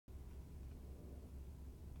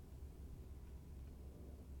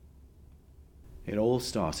It all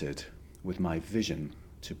started with my vision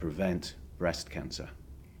to prevent breast cancer.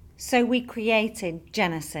 So we created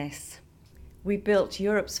Genesis. We built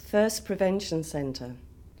Europe's first prevention centre.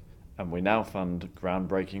 And we now fund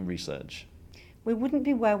groundbreaking research. We wouldn't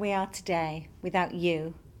be where we are today without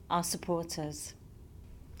you, our supporters.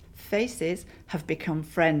 Faces have become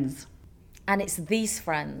friends. And it's these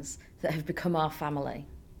friends that have become our family.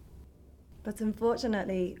 But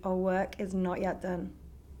unfortunately, our work is not yet done.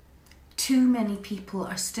 Too many people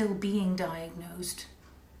are still being diagnosed.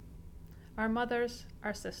 Our mothers,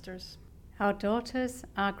 our sisters. Our daughters,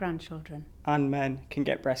 our grandchildren. And men can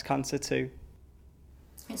get breast cancer too.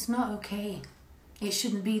 It's not okay. It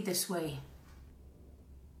shouldn't be this way.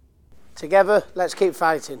 Together, let's keep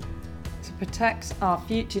fighting. To protect our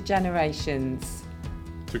future generations.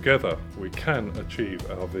 Together, we can achieve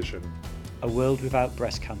our vision. A world without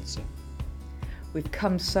breast cancer. We've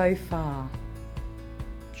come so far.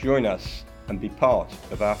 Join us and be part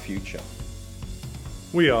of our future.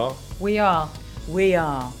 We are. We are. We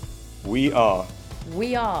are. We are.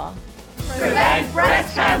 We are. Prevent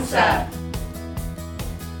breast cancer!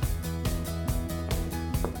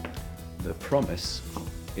 The promise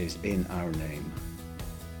is in our name.